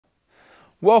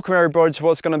Welcome everybody to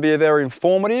what's going to be a very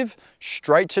informative,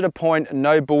 straight to the point,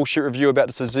 no bullshit review about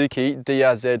the Suzuki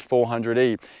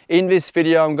DRZ400E. In this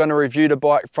video I'm going to review the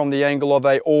bike from the angle of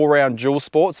a all-round dual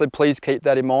sport, so please keep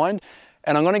that in mind.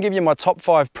 And I'm going to give you my top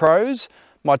 5 pros,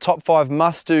 my top 5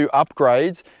 must-do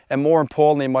upgrades, and more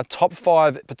importantly my top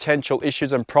 5 potential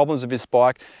issues and problems with this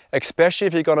bike, especially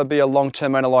if you're going to be a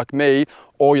long-term owner like me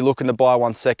or you're looking to buy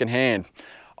one second-hand.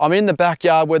 I'm in the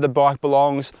backyard where the bike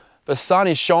belongs. The sun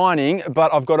is shining,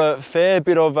 but I've got a fair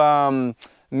bit of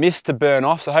mist to burn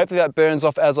off, so hopefully that burns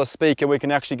off as I speak and we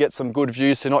can actually get some good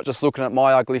views, so not just looking at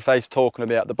my ugly face talking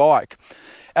about the bike.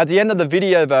 At the end of the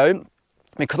video though,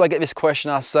 because I get this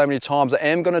question asked so many times, I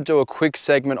am going to do a quick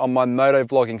segment on my moto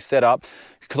vlogging setup,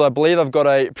 because I believe I've got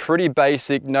a pretty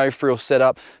basic no-frill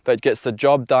setup that gets the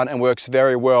job done and works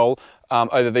very well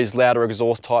over these louder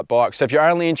exhaust type bikes. So if you're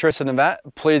only interested in that,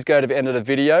 please go to the end of the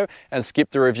video and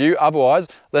skip the review. Otherwise,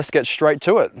 let's get straight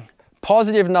to it.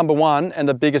 Positive number 1, and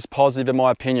the biggest positive in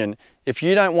my opinion, if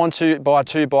you don't want to buy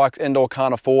 2 bikes and/or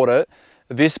can't afford it,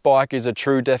 this bike is a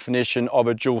true definition of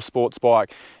a dual sports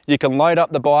bike. You can load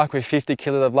up the bike with 50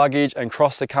 kilos of luggage and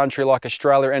cross the country like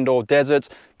Australia and/or deserts,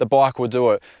 the bike will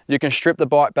do it. You can strip the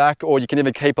bike back, or you can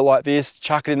even keep it like this,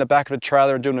 chuck it in the back of the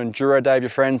trailer and do an enduro day with your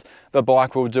friends, the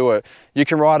bike will do it. You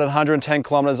can ride at 110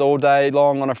 kilometers all day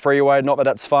long on a freeway, not that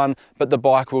that's fun, but the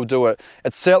bike will do it.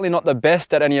 It's certainly not the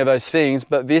best at any of those things,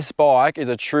 but this bike is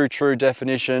a true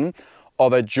definition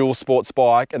of a dual sports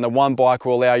bike, and the one bike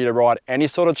will allow you to ride any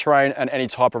sort of terrain and any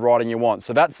type of riding you want.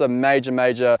 So that's a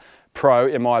major pro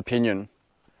in my opinion.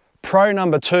 Pro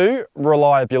number 2,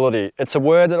 reliability. It's a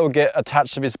word that will get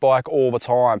attached to this bike all the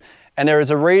time. And there is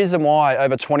a reason why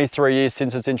over 23 years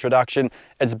since its introduction,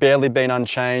 it's barely been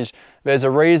unchanged. There's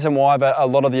a reason why a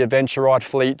lot of the adventure ride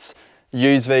fleets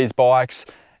use these bikes.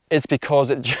 It's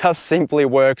because it just simply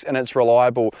works and it's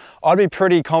reliable. I'd be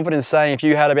pretty confident saying if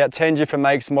you had about 10 different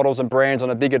makes, models and brands on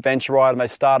a big adventure ride and they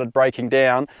started breaking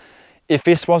down, if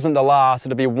this wasn't the last,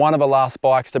 it'd be one of the last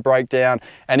bikes to break down.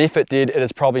 And if it did, it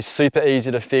is probably super easy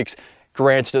to fix,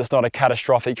 granted it's not a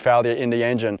catastrophic failure in the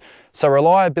engine. So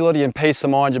reliability and peace of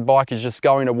mind your bike is just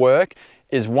going to work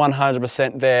is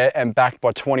 100% there and backed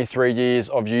by 23 years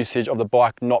of usage of the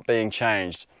bike not being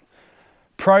changed.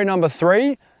 Pro number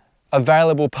 3,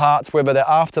 available parts, whether they're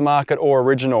aftermarket or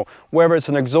original, whether it's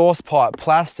an exhaust pipe,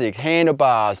 plastic,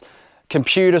 handlebars,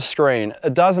 computer screen,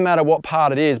 it doesn't matter what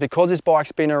part it is, because this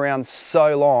bike's been around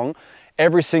so long,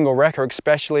 every single wrecker,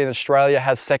 especially in Australia,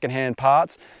 has second-hand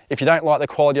parts. If you don't like the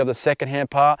quality of the second-hand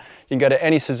part, you can go to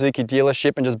any Suzuki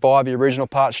dealership and just buy the original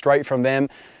part straight from them.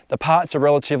 The parts are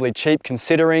relatively cheap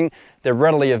considering they're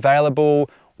readily available.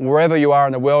 Wherever you are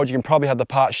in the world, you can probably have the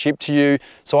part shipped to you.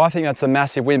 So I think that's a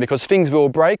massive win, because things will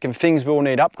break and things will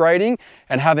need upgrading,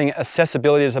 and having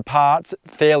accessibility to the parts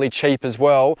fairly cheap as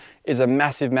well is a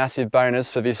massive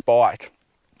bonus for this bike.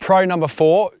 Pro number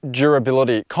 4,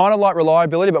 durability. Kind of like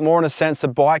reliability, but more in a sense the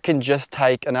bike can just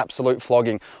take an absolute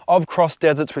flogging. I've crossed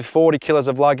deserts with 40 kilos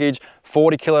of luggage,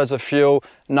 40 kilos of fuel,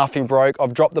 nothing broke.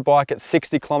 I've dropped the bike at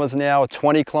 60 kilometers an hour,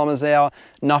 20 kilometers an hour,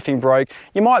 nothing broke.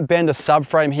 You might bend a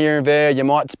subframe here and there, you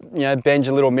might bend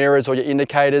your little mirrors or your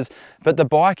indicators, but the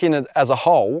bike as a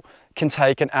whole can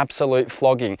take an absolute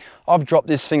flogging. I've dropped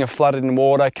this thing, flooded in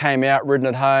water, came out, ridden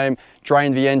it home,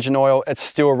 drained the engine oil, it's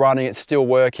still running, it's still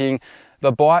working.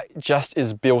 The bike just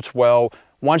is built well.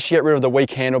 Once you get rid of the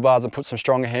weak handlebars and put some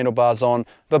stronger handlebars on,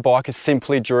 the bike is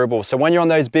simply durable. So when you're on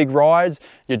those big rides,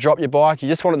 you drop your bike, you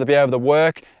just want it to be able to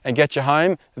work and get you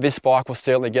home, this bike will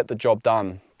certainly get the job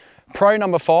done. Pro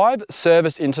number 5,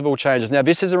 service interval changes. Now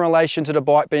this is in relation to the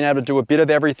bike being able to do a bit of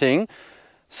everything.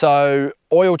 So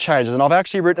oil changes, and I've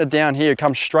actually written it down here, it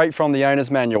comes straight from the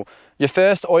owner's manual. Your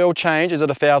first oil change is at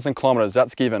 1,000 kilometers,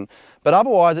 that's given. But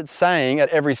otherwise it's saying at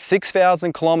every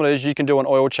 6,000 kilometers you can do an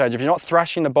oil change. If you're not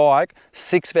thrashing the bike,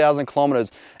 6,000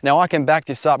 kilometers. Now I can back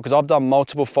this up because I've done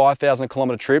multiple 5,000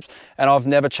 kilometer trips and I've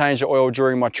never changed the oil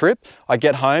during my trip. I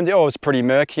get home, the oil is pretty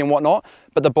murky and whatnot,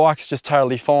 but the bike's just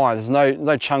totally fine. There's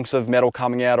no chunks of metal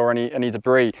coming out or any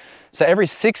debris. So every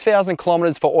 6,000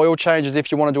 kilometers for oil changes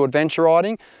if you want to do adventure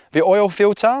riding. The oil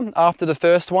filter, after the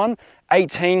first one,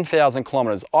 18,000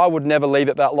 kilometers. I would never leave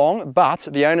it that long, but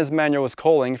the owner's manual is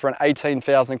calling for an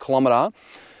 18,000 kilometer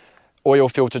oil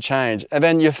filter change. And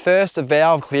then your first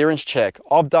valve clearance check.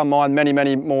 I've done mine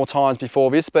many more times before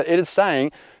this, but it is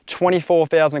saying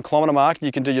 24,000 kilometer mark,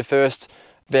 you can do your first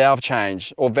valve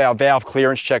change, or valve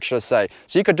clearance check, should I say.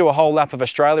 So you could do a whole lap of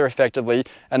Australia effectively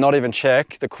and not even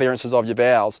check the clearances of your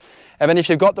valves. And then if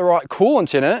you've got the right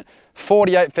coolant in it,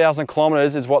 48,000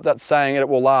 kilometers is what that's saying, and it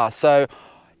will last. So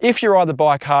If you ride the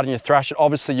bike hard and you thrash it,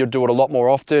 obviously you'll do it a lot more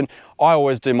often. I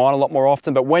always do mine a lot more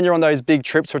often, but when you're on those big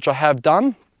trips, which I have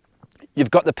done, you've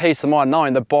got the peace of mind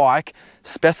knowing the bike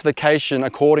specification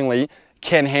accordingly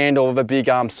can handle the big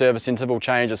service interval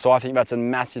changes. So I think that's a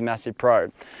massive, massive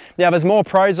pro. Now there's more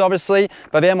pros obviously,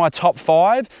 but they're my top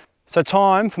 5. So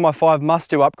time for my 5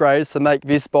 must-do upgrades to make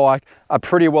this bike a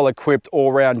pretty well equipped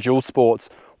all-round dual sports.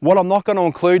 What I'm not going to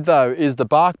include though is the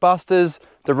bark busters,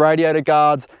 the radiator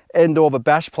guards, and or the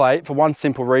bash plate for one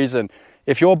simple reason.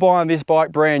 If you're buying this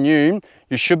bike brand new,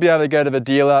 you should be able to go to the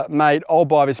dealer, mate, I'll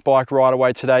buy this bike right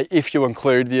away today if you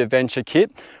include the adventure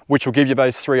kit, which will give you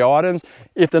those 3 items.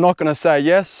 If they're not going to say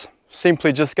yes,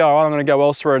 simply just go, I'm going to go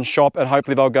elsewhere and shop, and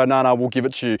hopefully they'll go, no, we'll give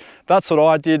it to you. That's what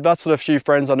I did. That's what a few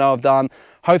friends I know have done.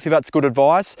 Hopefully that's good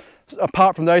advice.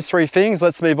 Apart from those 3 things,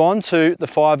 let's move on to the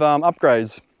 5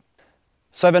 upgrades.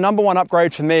 So the number 1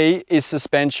 upgrade for me is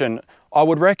suspension. I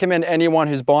would recommend anyone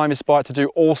who's buying this bike to do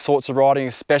all sorts of riding,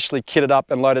 especially kitted up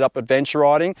and loaded up adventure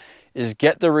riding, is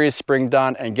get the rear spring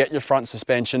done and get your front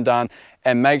suspension done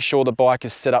and make sure the bike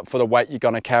is set up for the weight you're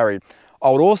going to carry. I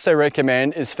would also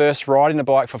recommend is first riding the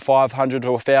bike for 500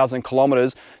 to 1,000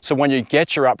 kilometers, so when you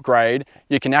get your upgrade,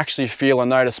 you can actually feel and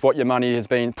notice what your money has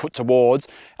been put towards,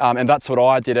 and that's what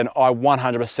I did, and I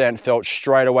 100% felt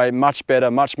straight away much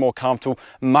better, much more comfortable,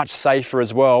 much safer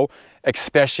as well,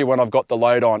 especially when I've got the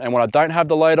load on. And when I don't have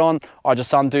the load on, I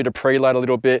just undo the preload a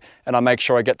little bit and I make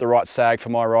sure I get the right sag for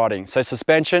my riding. So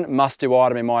suspension, must-do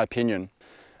item in my opinion.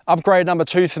 Upgrade number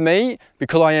 2 for me,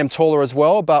 because I am taller as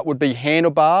well, but would be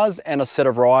handlebars and a set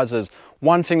of risers.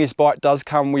 One thing this bike does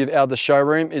come with out of the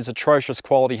showroom is atrocious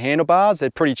quality handlebars. They're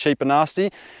pretty cheap and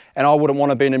nasty, and I wouldn't want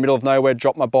to be in the middle of nowhere,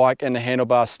 drop my bike and the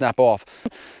handlebars snap off.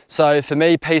 So for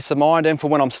me, peace of mind, and for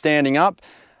when I'm standing up,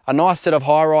 a nice set of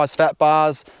high-rise fat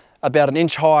bars, about 1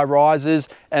 inch high risers,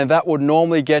 and that would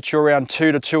normally get you around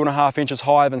 2 to 2.5 inches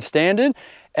higher than standard,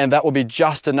 and that will be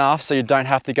just enough so you don't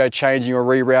have to go changing or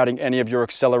rerouting any of your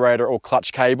accelerator or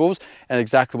clutch cables, and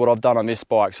exactly what I've done on this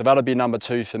bike. So that'll be number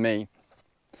 2 for me.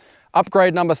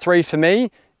 Upgrade number 3 for me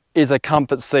is a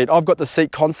comfort seat. I've got the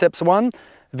Seat Concepts one.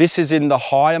 This is in the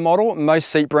higher model. Most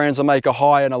seat brands will make a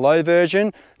high and a low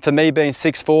version. For me being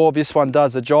 6'4", this one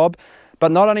does the job.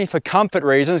 But not only for comfort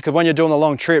reasons, because when you're doing the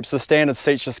long trips, the standard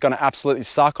seat's just going to absolutely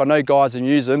suck. I know guys can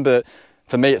use them, but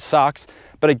for me it sucks.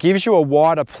 But it gives you a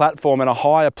wider platform and a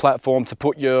higher platform to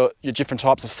put your different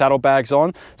types of saddlebags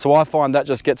on. So I find that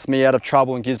just gets me out of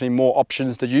trouble and gives me more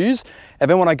options to use. And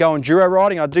then when I go enduro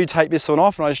riding, I do take this one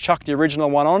off and I just chuck the original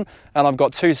one on, and I've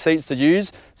got 2 seats to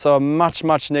use. So a much,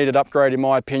 much needed upgrade in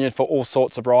my opinion for all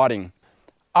sorts of riding.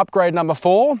 Upgrade number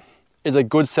 4 is a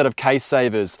good set of case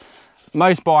savers.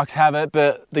 Most bikes have it,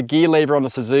 but the gear lever on the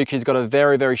Suzuki's got a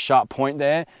very, very sharp point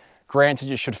there. Granted,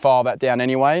 you should file that down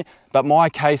anyway, but my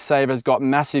case saver's got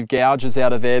massive gouges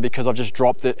out of there because I've just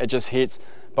dropped it, it just hits.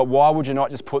 But why would you not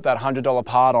just put that $100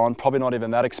 part on, probably not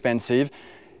even that expensive,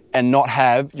 and not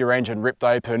have your engine ripped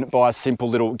open by a simple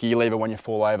little gear lever when you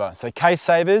fall over? So case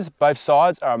savers, both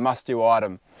sides, are a must-do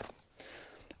item.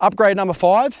 Upgrade number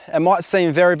 5, it might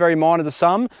seem very, very minor to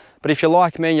some, but if you're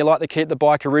like me and you like to keep the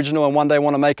bike original and one day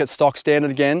want to make it stock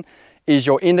standard again, is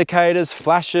your indicators,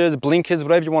 flashes, blinkers,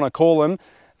 whatever you want to call them.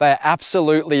 They are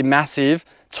absolutely massive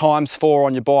 ×4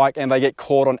 on your bike, and they get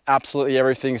caught on absolutely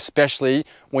everything, especially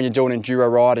when you're doing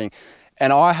enduro riding.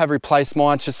 And I have replaced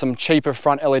mine to some cheaper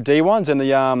front LED ones, and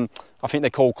the I think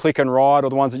they're called click and ride, or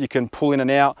the ones that you can pull in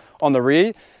and out on the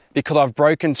rear, because I've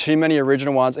broken too many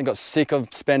original ones and got sick of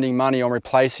spending money on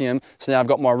replacing them. So now I've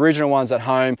got my original ones at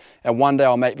home, and one day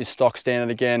I'll make this stock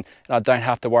standard again and I don't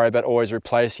have to worry about always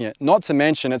replacing it. Not to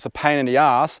mention it's a pain in the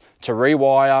ass to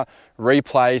rewire,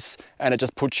 replace, and it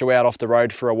just puts you out off the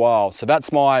road for a while. So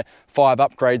that's my 5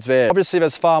 upgrades there. Obviously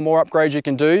there's far more upgrades you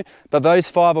can do, but those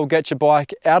 5 will get your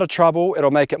bike out of trouble, it'll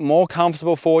make it more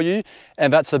comfortable for you,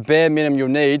 and that's the bare minimum you'll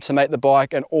need to make the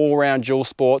bike an all-round dual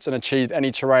sports and achieve any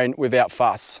terrain without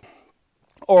fuss.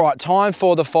 All right, time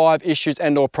for the 5 issues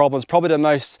and or problems, probably the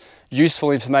most useful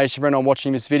information for anyone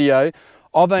watching this video.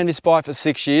 I've owned this bike for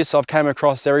 6 years, so I've came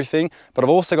across everything, but I've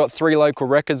also got 3 local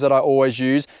records that I always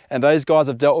use, and those guys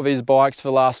have dealt with these bikes for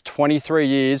the last 23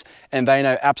 years, and they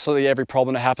know absolutely every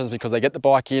problem that happens because they get the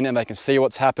bike in and they can see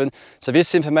what's happened. So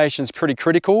this information is pretty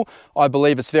critical. I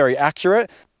believe it's very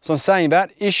accurate. So I'm saying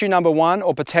that issue number 1,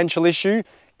 or potential issue,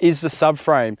 is the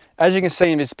subframe. As you can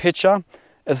see in this picture,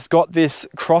 it's got this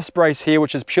cross brace here,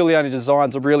 which is purely only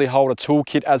designed to really hold a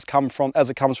toolkit as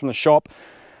it comes from the shop.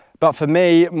 But for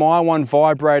me, my one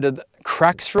vibrated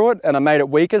cracks through it and I made it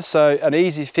weaker. So an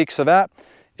easy fix of that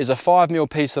is a 5mm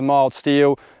piece of mild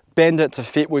steel, bend it to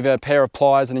fit with a pair of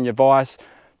pliers and in your vise,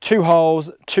 two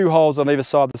holes on either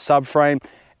side of the subframe,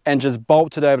 and just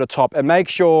bolt it over the top. And make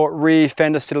sure rear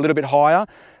fenders sit a little bit higher,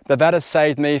 but that has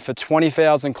saved me for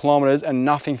 20,000 kilometers and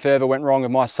nothing further went wrong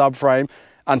with my subframe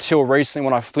until recently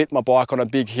when I flipped my bike on a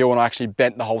big hill and I actually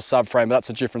bent the whole subframe, but that's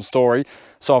a different story.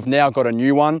 So I've now got a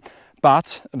new one,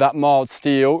 but that mild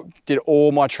steel did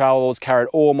all my travels, carried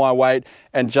all my weight,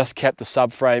 and just kept the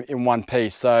subframe in one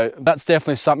piece. So that's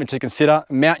definitely something to consider.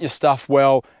 Mount your stuff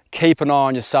well, keep an eye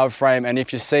on your subframe, and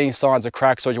if you're seeing signs of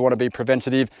cracks or you want to be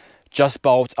preventative, just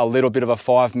bolt a little bit of a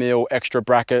 5mm extra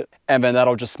bracket, and then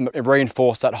that'll just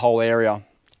reinforce that whole area.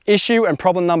 Issue and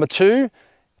problem number 2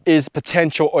 is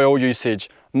potential oil usage.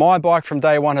 My bike from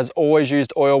day one has always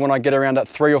used oil when I get around that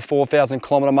 3,000 or 4,000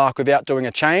 kilometer mark without doing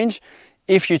a change.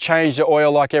 If you change the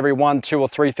oil like every 1,000, 2,000 or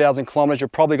 3,000 kilometers,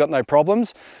 you've probably got no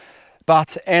problems.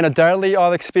 But anecdotally,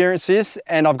 I've experienced this,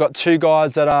 and I've got 2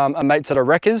 guys that are mates that are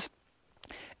wreckers,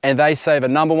 and they say the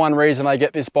number 1 reason they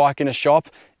get this bike in a shop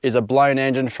is a blown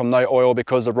engine from no oil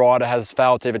because the rider has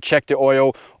failed to either check the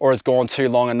oil or has gone too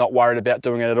long and not worried about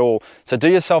doing it at all. So do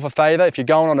yourself a favor, if you're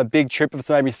going on a big trip of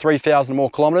maybe 3,000 or more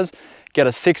kilometers, get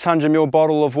a 600ml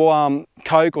bottle of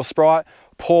Coke or Sprite,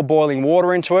 pour boiling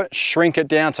water into it, shrink it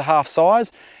down to half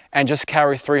size, and just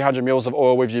carry 300 mils of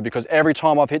oil with you, because every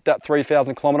time I've hit that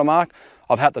 3,000 kilometer mark,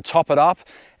 I've had to top it up,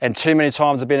 and too many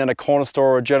times I've been in a corner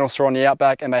store or a general store on the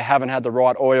outback and they haven't had the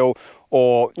right oil,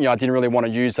 or I didn't really want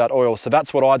to use that oil. So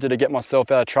that's what I do to get myself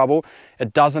out of trouble.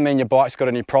 It doesn't mean your bike's got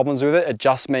any problems with it. It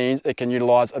just means it can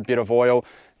utilize a bit of oil.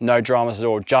 No dramas at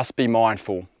all. Just be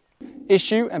mindful.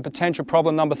 Issue and potential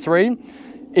problem number 3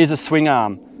 is a swing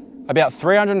arm. About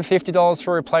 $350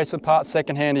 for a replacement part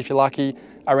secondhand if you're lucky,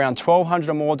 around $1,200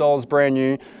 or more brand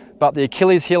new. But the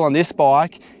Achilles heel on this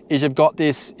bike is you've got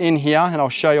this in here, and I'll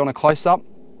show you on a close-up.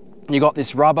 You got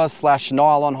this rubber /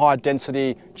 nylon high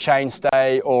density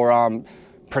chainstay or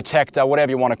protector,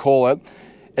 whatever you want to call it.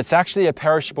 It's actually a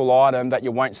perishable item that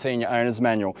you won't see in your owner's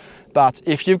manual. But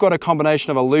if you've got a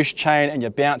combination of a loose chain and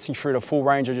you're bouncing through the full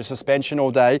range of your suspension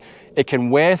all day, it can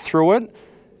wear through it.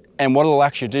 And what it'll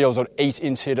actually do is it'll eat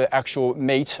into the actual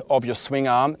meat of your swing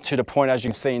arm to the point, as you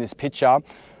can see in this picture,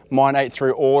 mine ate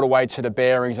through all the way to the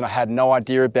bearings and I had no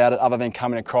idea about it other than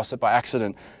coming across it by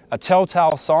accident. A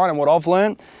telltale sign, and what I've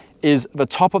learned, is the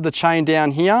top of the chain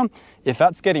down here. If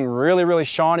that's getting really, really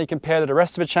shiny compared to the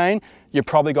rest of the chain, you've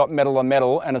probably got metal on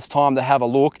metal, and it's time to have a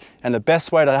look. And the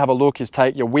best way to have a look is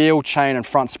take your wheel, chain and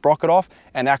front sprocket off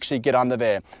and actually get under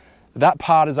there. That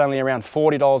part is only around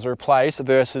 $40 to replace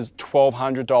versus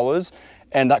 $1,200,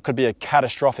 and that could be a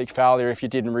catastrophic failure if you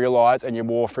didn't realize and you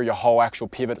wore through your whole actual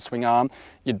pivot swing arm.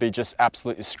 You'd be just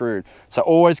absolutely screwed. So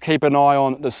always keep an eye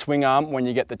on the swing arm when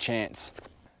you get the chance.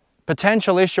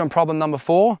 Potential issue and problem number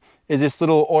 4 is this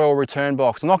little oil return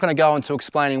box. I'm not going to go into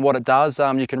explaining what it does.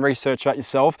 You can research that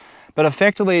yourself. But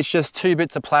effectively, it's just 2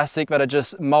 bits of plastic that are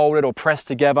just molded or pressed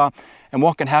together. And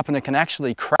what can happen, it can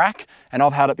actually crack, and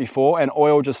I've had it before, and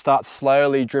oil just starts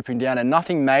slowly dripping down, and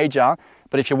nothing major.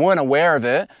 But if you weren't aware of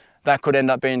it, that could end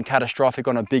up being catastrophic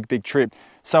on a big, big trip.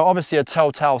 So obviously a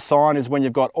telltale sign is when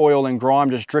you've got oil and grime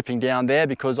just dripping down there,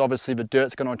 because obviously the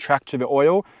dirt's going to attract to the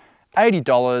oil.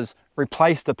 $80,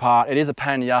 replace the part. It is a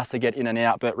pain in the ass to get in and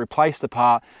out, but replace the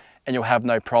part and you'll have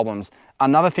no problems.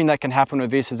 Another thing that can happen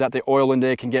with this is that the oil in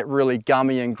there can get really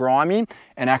gummy and grimy,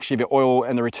 and actually the oil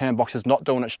in the return box is not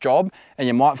doing its job, and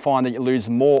you might find that you lose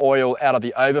more oil out of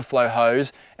the overflow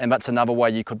hose, and that's another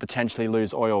way you could potentially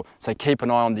lose oil. So keep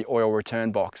an eye on the oil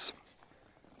return box.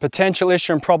 Potential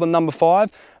issue and problem number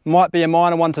 5 might be a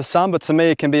minor one to some, but to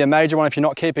me it can be a major one if you're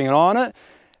not keeping an eye on it.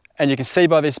 And you can see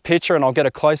by this picture, and I'll get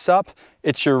a close-up,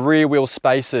 it's your rear wheel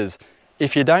spacers.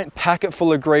 If you don't pack it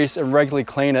full of grease and regularly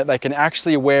clean it, they can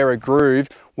actually wear a groove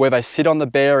where they sit on the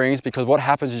bearings, because what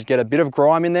happens is you get a bit of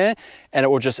grime in there and it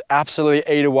will just absolutely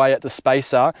eat away at the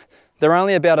spacer. They're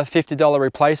only about a $50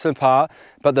 replacement part,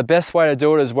 but the best way to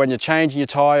do it is when you're changing your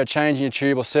tire, changing your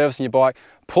tube or servicing your bike,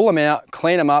 pull them out,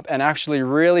 clean them up and actually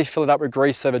really fill it up with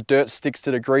grease so the dirt sticks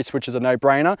to the grease, which is a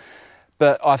no-brainer.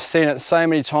 But I've seen it so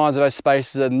many times those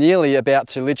spaces are nearly about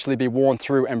to literally be worn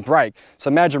through and break. So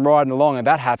imagine riding along and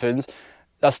that happens.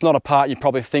 That's not a part you'd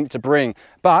probably think to bring.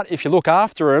 But if you look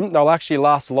after them, they'll actually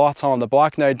last a lifetime on the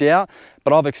bike, no doubt.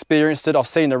 But I've experienced it. I've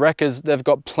seen the wreckers, they've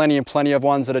got plenty and plenty of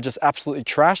ones that are just absolutely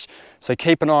trashed. So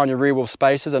keep an eye on your rear wheel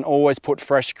spacers and always put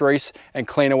fresh grease and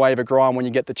clean away the grime when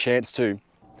you get the chance to.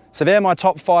 So they're my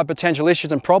top 5 potential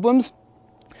issues and problems.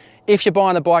 If you're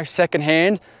buying a bike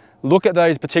secondhand, look at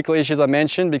those particular issues I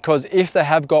mentioned, because if they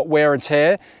have got wear and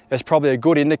tear, it's probably a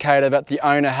good indicator that the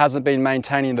owner hasn't been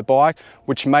maintaining the bike,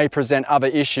 which may present other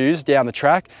issues down the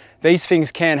track. These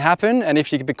things can happen, and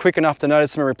if you can be quick enough to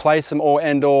notice them and replace them or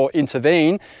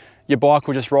intervene, your bike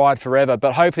will just ride forever.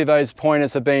 But hopefully those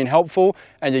pointers have been helpful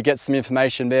and you get some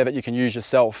information there that you can use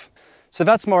yourself. So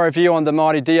that's my review on the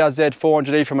mighty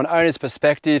DRZ400E from an owner's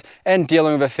perspective and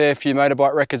dealing with a fair few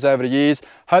motorbike records over the years.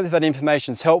 Hope that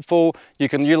information is helpful. You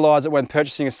can utilise it when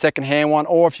purchasing a second-hand one,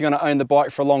 or if you're going to own the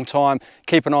bike for a long time,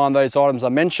 keep an eye on those items I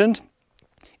mentioned.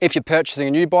 If you're purchasing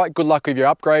a new bike, good luck with your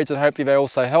upgrades and hopefully they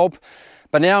also help.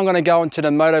 But now I'm going to go into the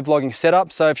motovlogging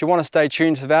setup. So if you want to stay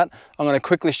tuned for that, I'm going to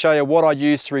quickly show you what I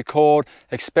use to record,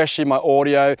 especially my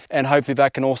audio, and hopefully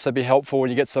that can also be helpful when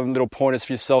you get some little pointers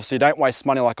for yourself so you don't waste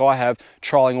money like I have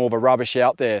trialing all the rubbish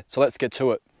out there. So let's get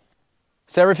to it.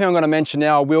 So everything I'm going to mention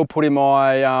now I will put in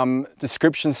my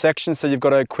description section, so you've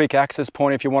got a quick access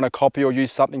point if you want to copy or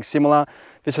use something similar.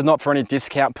 This is not for any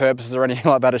discount purposes or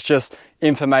anything like that. It's just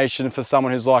information for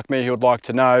someone who's like me who would like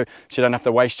to know, so you don't have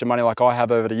to waste your money like I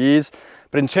have over the years.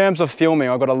 But in terms of filming,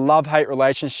 I've got a love-hate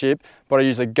relationship, but I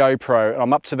use a GoPro.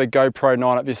 I'm up to the GoPro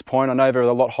 9 at this point. I know there are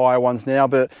a lot higher ones now,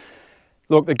 but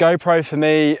look, the GoPro for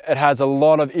me, it has a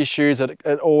lot of issues. It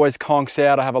always conks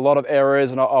out. I have a lot of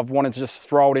errors and I've wanted to just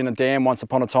throw it in a dam once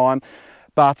upon a time.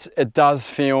 But it does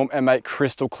film and make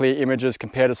crystal clear images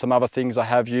compared to some other things I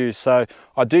have used. So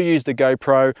I do use the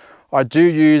GoPro. I do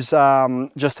use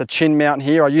just a chin mount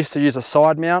here. I used to use a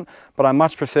side mount, but I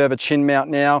much prefer the chin mount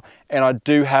now. And I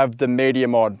do have the media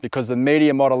mod because the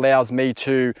media mod allows me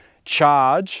to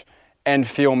charge and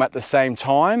film at the same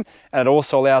time. And it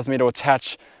also allows me to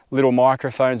attach little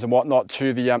microphones and whatnot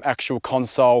to the actual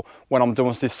console when I'm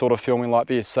doing this sort of filming like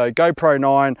this. So GoPro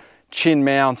 9, chin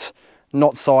mount,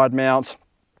 not side mount,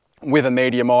 with a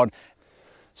media mod.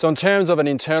 So in terms of an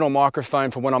internal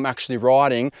microphone for when I'm actually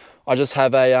riding, I just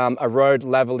have a Rode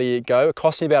Lavalier Go. It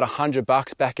cost me about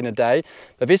 $100 back in the day,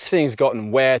 but this thing's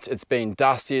gotten wet, it's been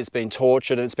dusty, it's been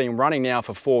tortured, and it's been running now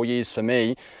for 4 years for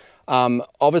me.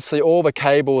 Obviously all the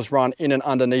cables run in and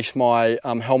underneath my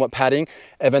helmet padding,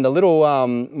 and then the little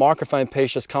microphone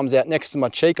piece just comes out next to my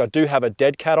cheek. I do have a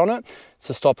dead cat on it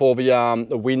to stop all the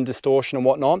wind distortion and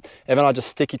whatnot, and then I just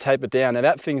sticky tape it down. Now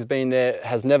that thing's been there,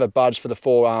 has never budged for the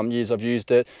 4 years I've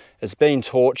used it. It's been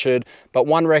tortured, but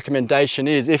one recommendation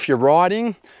is if you're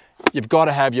riding, you've got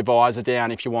to have your visor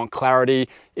down if you want clarity.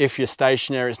 If you're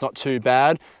stationary, it's not too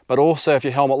bad, but also if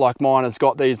your helmet like mine has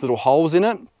got these little holes in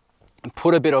it,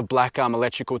 put a bit of black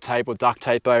electrical tape or duct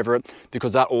tape over it,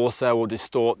 because that also will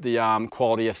distort the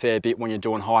quality a fair bit when you're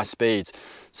doing high speeds.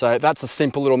 So that's a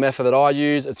simple little method that I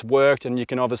use. It's worked, and you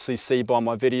can obviously see by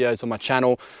my videos on my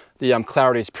channel, the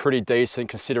clarity is pretty decent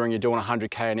considering you're doing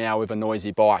 100k an hour with a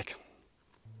noisy bike.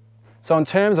 So in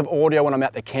terms of audio when I'm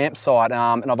at the campsite,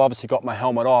 and I've obviously got my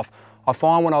helmet off, I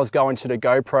find when I was going to the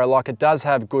GoPro, like it does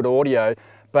have good audio,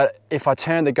 but if I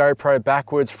turn the GoPro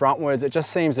backwards, frontwards, it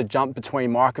just seems to jump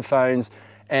between microphones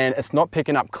and it's not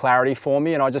picking up clarity for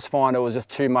me, and I just find it was just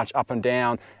too much up and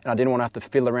down and I didn't want to have to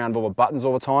fiddle around with all the buttons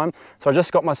all the time. So I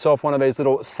just got myself one of these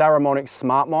little Saramonic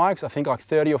smart mics, I think like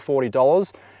 $30 or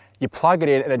 $40. You plug it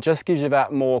in and it just gives you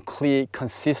that more clear,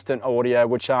 consistent audio,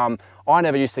 which I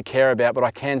never used to care about, but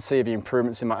I can see the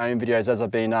improvements in my own videos as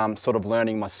I've been sort of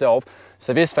learning myself.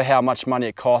 So this, for how much money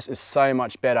it costs, is so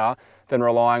much better than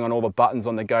relying on all the buttons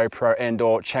on the GoPro and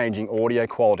or changing audio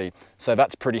quality. So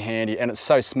that's pretty handy, and it's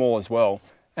so small as well.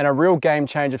 And a real game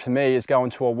changer for me is going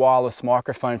to a wireless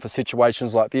microphone for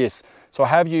situations like this. So I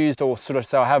have used, or sort of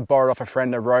say I have borrowed off a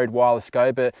friend a Rode Wireless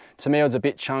Go, but to me it was a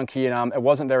bit chunky and it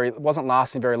wasn't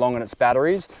lasting very long on its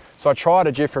batteries. So I tried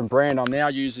a different brand. I'm now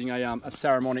using a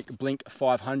Saramonic Blink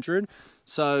 500.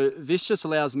 So this just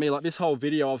allows me, like this whole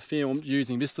video I've filmed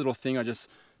using this little thing,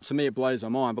 to me it blows my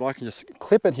mind, but I can just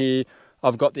clip it here.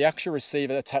 I've got the actual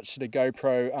receiver attached to the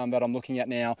GoPro that I'm looking at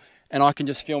now, and I can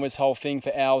just film this whole thing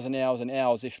for hours and hours and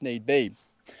hours if need be.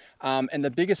 And the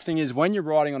biggest thing is when you're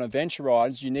riding on adventure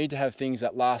rides, you need to have things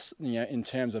that last, in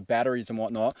terms of batteries and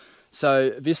whatnot. So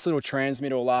this little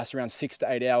transmitter will last around 6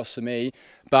 to 8 hours for me,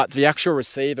 but the actual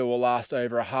receiver will last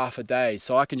over a half a day.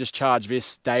 So I can just charge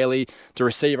this daily. The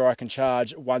receiver I can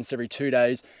charge once every 2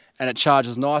 days, and it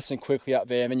charges nice and quickly up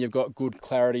there, and then you've got good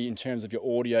clarity in terms of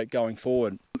your audio going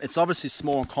forward. It's obviously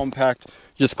small and compact,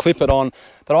 just clip it on,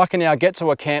 but I can now get to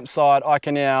a campsite, I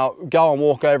can now go and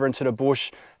walk over into the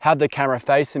bush, have the camera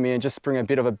facing me and just bring a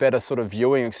bit of a better sort of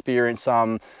viewing experience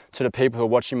to the people who are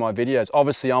watching my videos.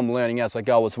 Obviously I'm learning as I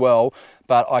go as well,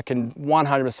 but I can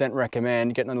 100%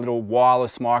 recommend getting a little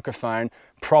wireless microphone,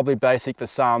 probably basic for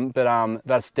some, but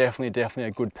that's definitely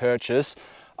a good purchase.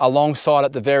 Alongside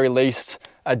at the very least,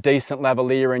 a decent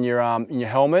lavalier in your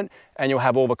helmet, and you'll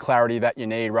have all the clarity that you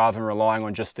need rather than relying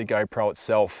on just the GoPro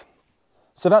itself.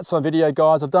 So that's my video,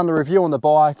 guys. I've done the review on the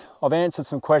bike. I've answered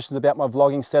some questions about my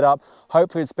vlogging setup.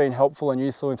 Hopefully it's been helpful and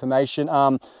useful information.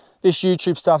 This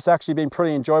YouTube stuff's actually been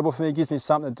pretty enjoyable for me. It gives me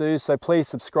something to do. So please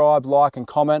subscribe, like and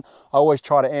comment. I always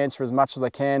try to answer as much as I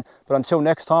can. But until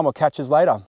next time, I'll catch you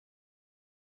later.